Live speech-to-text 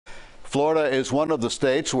Florida is one of the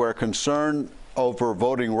states where concern over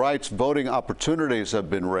voting rights, voting opportunities have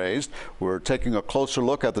been raised. We're taking a closer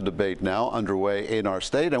look at the debate now underway in our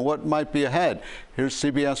state and what might be ahead. Here's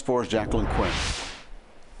CBS 4's Jacqueline Quynh.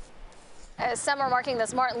 As some are marking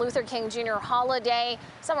this Martin Luther King Jr. holiday,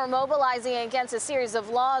 some are mobilizing against a series of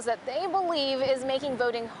laws that they believe is making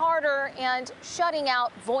voting harder and shutting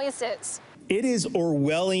out voices. It is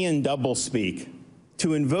Orwellian doublespeak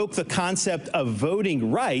to invoke the concept of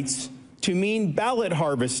voting rights to mean ballot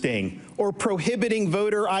harvesting or prohibiting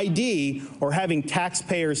voter ID or having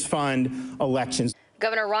taxpayers fund elections.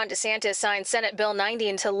 Governor Ron DeSantis signed Senate Bill 90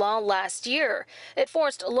 into law last year. It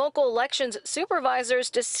forced local elections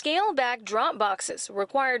supervisors to scale back drop boxes,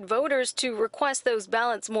 required voters to request those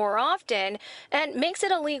ballots more often, and makes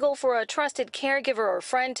it illegal for a trusted caregiver or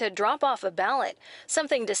friend to drop off a ballot,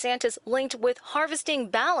 something DeSantis linked with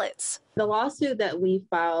harvesting ballots. The lawsuit that we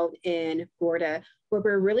filed in Florida, what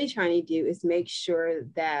we're really trying to do is make sure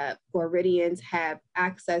that Floridians have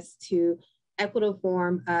access to equitable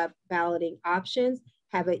form of balloting options,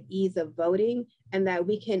 have an ease of voting, and that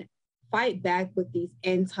we can fight back with these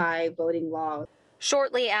anti-voting laws.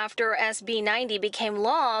 Shortly after SB 90 became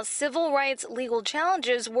law, civil rights legal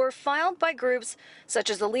challenges were filed by groups such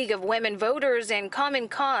as the League of Women Voters and Common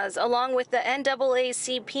Cause, along with the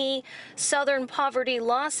NAACP, Southern Poverty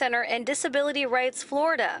Law Center, and Disability Rights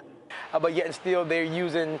Florida. But yet and still they're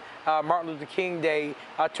using Martin Luther King Day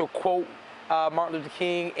to quote Martin Luther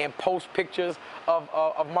King and post pictures of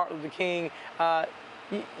Martin Luther King.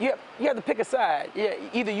 You have to pick a side. Yeah,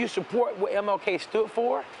 either you support what MLK stood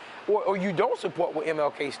for or you don't support what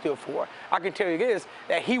MLK stood for. I can tell you this,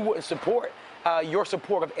 that he wouldn't support your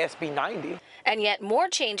support of SB 90. And yet more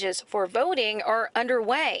changes for voting are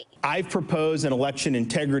underway. I've proposed an election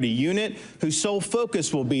integrity unit whose sole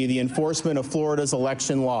focus will be the enforcement of Florida's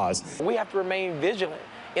election laws. We have to remain vigilant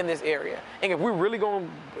in this area. And if we're really going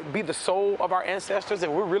to be the soul of our ancestors,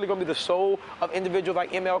 and we're really going to be the soul of individuals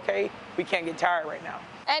like MLK, we can't get tired right now.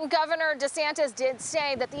 And Governor DeSantis did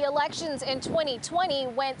say that the elections in 2020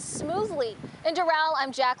 went smoothly. In Doral,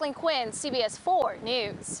 I'm Jacqueline Quynh, CBS 4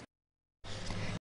 News.